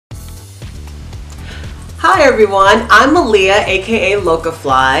Hi everyone, I'm Malia, aka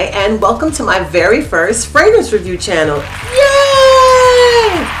Locafly, and welcome to my very first fragrance review channel.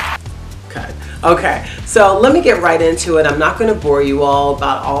 Yay! Okay, so let me get right into it. I'm not going to bore you all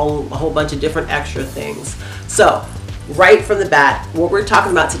about a whole bunch of different extra things. So, right from the bat, what we're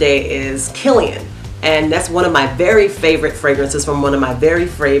talking about today is Kilian. And that's one of my very favorite fragrances from one of my very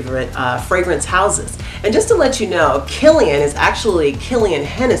favorite fragrance houses. And just to let you know, Kilian is actually Kilian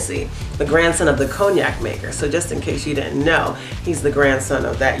Hennessy, the grandson of the cognac maker. So just in case you didn't know, he's the grandson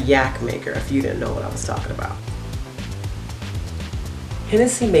of that yak maker, if you didn't know what I was talking about.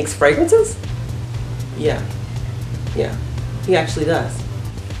 Hennessy makes fragrances? Yeah, he actually does.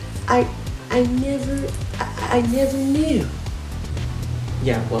 I never knew.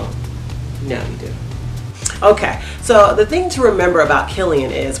 Yeah, well, now you do. Okay, so the thing to remember about Kilian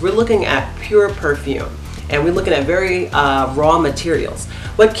is we're looking at pure perfume and we're looking at very raw materials.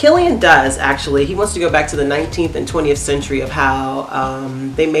 What Kilian does, actually, he wants to go back to the 19th and 20th century of how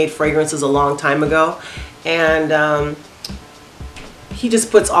they made fragrances a long time ago, and he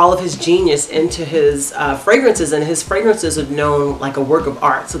just puts all of his genius into his fragrances, and his fragrances are known like a work of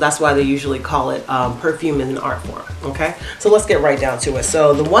art. So that's why they usually call it perfume in an art form. Okay, so let's get right down to it.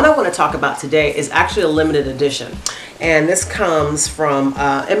 So the one I want to talk about today is actually a limited edition, and this comes from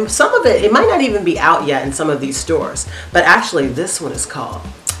and some of it might not even be out yet in some of these stores, but actually this one is called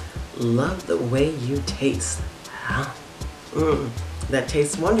Love the Way You Taste. Huh? That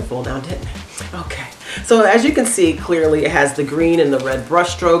tastes wonderful now, didn't it? Okay, so as you can see clearly, it has the green and the red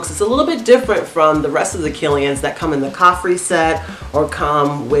brush strokes. It's a little bit different from the rest of the Kilians that come in the coffee set or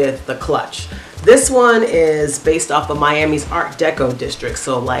come with the clutch. This one is based off of Miami's Art Deco district,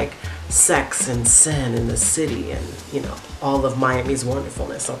 so like Sex and Sin in the city and, you know, all of Miami's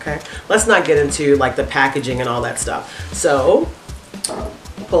wonderfulness. Okay, let's not get into like the packaging and all that stuff. So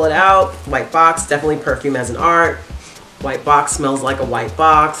pull it out, white box, definitely perfume as an art. White box smells like a white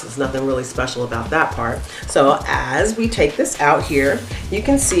box. There's nothing really special about that part. So as we take this out here, you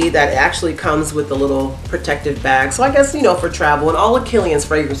can see that it actually comes with a little protective bag. So I guess, you know, for travel, and all of Kilian's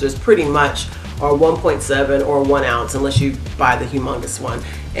fragrances pretty much are 1.7 or 1 ounce unless you buy the humongous one.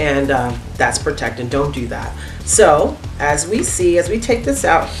 And that's protected. Don't do that. So as we see, as we take this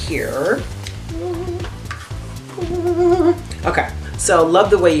out here, okay. So Love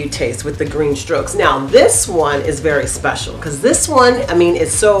the Way You Taste with the green strokes. Now this one is very special because this one, I mean,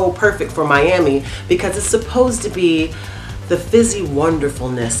 is so perfect for Miami because it's supposed to be the fizzy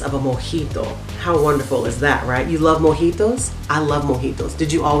wonderfulness of a mojito. How wonderful is that, right? You love mojitos? I love mojitos.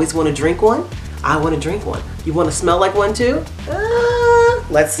 Did you always want to drink one? I want to drink one. You want to smell like one too?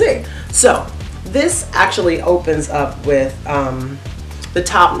 Let's see. So this actually opens up with the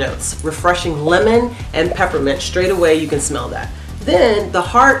top notes, refreshing lemon and peppermint. Straight away you can smell that. Then the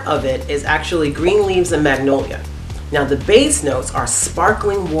heart of it is actually green leaves and magnolia. Now the base notes are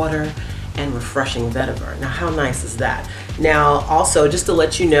sparkling water and refreshing vetiver. Now how nice is that? Now also, just to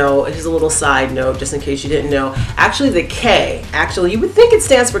let you know, here's a little side note just in case you didn't know, actually the K, actually you would think it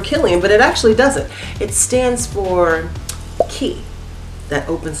stands for Kilian, but it actually doesn't. It stands for key that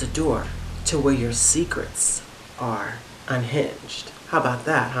opens the door to where your secrets are unhinged. How about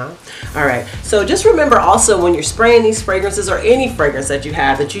that, huh? All right, so just remember also when you're spraying these fragrances or any fragrance that you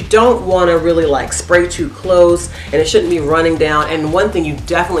have that you don't want to really like spray too close, and it shouldn't be running down. And one thing you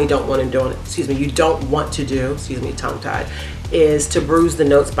definitely don't want to do, tongue-tied, is to bruise the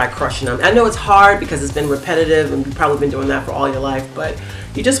notes by crushing them. I know it's hard because it's been repetitive and you've probably been doing that for all your life, but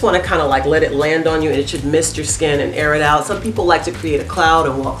you just want to kind of like let it land on you and it should mist your skin and air it out. Some people like to create a cloud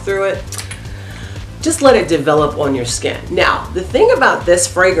and walk through it. Just let it develop on your skin. Now, the thing about this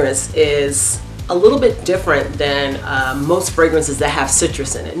fragrance is a little bit different than most fragrances that have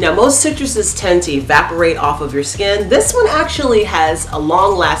citrus in it. Now, most citruses tend to evaporate off of your skin. This one actually has a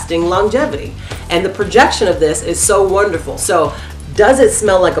long-lasting longevity, and the projection of this is so wonderful. So, does it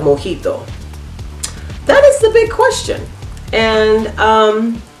smell like a mojito? That is the big question.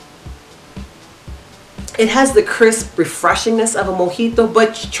 And it has the crisp refreshingness of a mojito,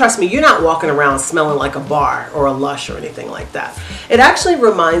 but trust me, you're not walking around smelling like a bar or a Lush or anything like that. It actually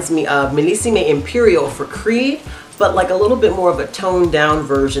reminds me of Millesime Imperial for Creed, but like a little bit more of a toned down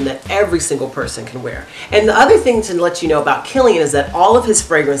version that every single person can wear. And the other thing to let you know about Kilian is that all of his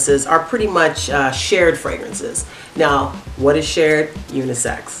fragrances are pretty much shared fragrances. Now, what is shared?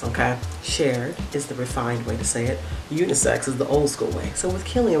 Unisex, okay? Shared is the refined way to say it. Unisex is the old school way. So with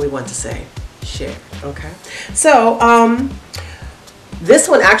Kilian, we want to say shared, okay? So this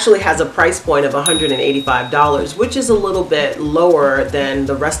one actually has a price point of $185, which is a little bit lower than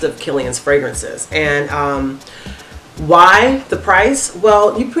the rest of Kilian's fragrances. And Why the price?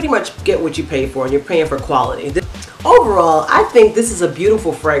 Well, you pretty much get what you pay for, and you're paying for quality. Overall, I think this is a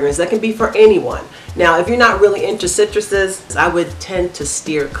beautiful fragrance that can be for anyone. Now, if you're not really into citruses, I would tend to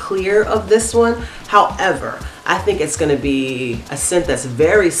steer clear of this one. However, I think it's going to be a scent that's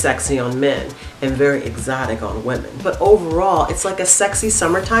very sexy on men and very exotic on women. But overall, it's like a sexy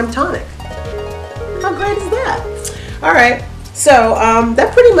summertime tonic. How great is that? All right, so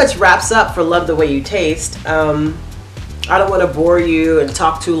that pretty much wraps up for Love the Way You Taste. I don't want to bore you and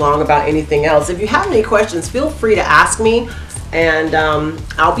talk too long about anything else. If you have any questions, feel free to ask me, and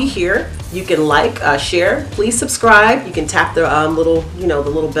I'll be here. You can like, share, please subscribe. You can tap the little, the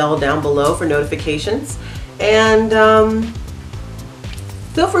little bell down below for notifications, and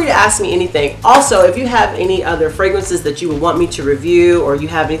feel free to ask me anything. Also, if you have any other fragrances that you would want me to review, or you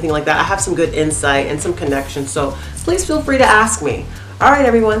have anything like that, I have some good insight and some connections, so please feel free to ask me. All right,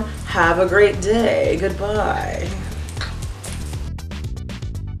 everyone, have a great day. Goodbye.